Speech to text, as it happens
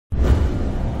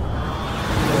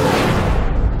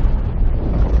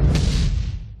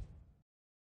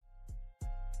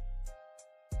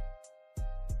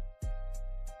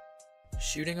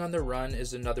Shooting on the run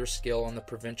is another skill on the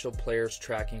Provincial player's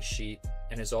tracking sheet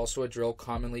and is also a drill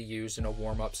commonly used in a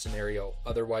warm-up scenario,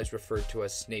 otherwise referred to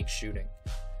as snake shooting.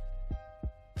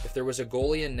 If there was a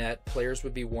goalie in net, players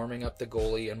would be warming up the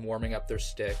goalie and warming up their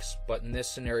sticks, but in this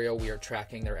scenario we are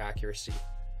tracking their accuracy.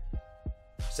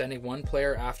 Sending one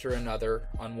player after another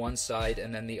on one side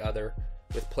and then the other,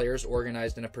 with players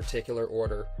organized in a particular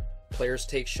order, players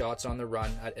take shots on the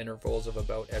run at intervals of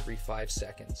about every 5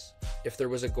 seconds. If there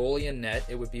was a goalie in net,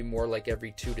 it would be more like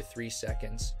every 2 to 3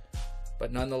 seconds.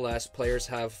 But nonetheless, players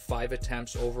have 5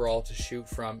 attempts overall to shoot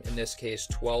from, in this case,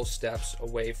 12 steps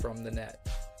away from the net,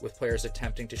 with players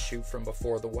attempting to shoot from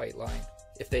before the white line.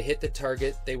 If they hit the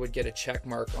target, they would get a check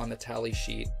mark on the tally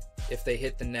sheet. If they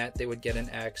hit the net, they would get an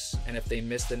X, and if they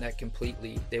missed the net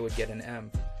completely, they would get an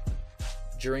M.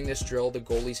 During this drill, the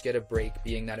goalies get a break,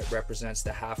 being that it represents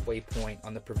the halfway point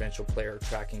on the Provincial player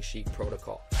tracking sheet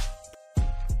protocol.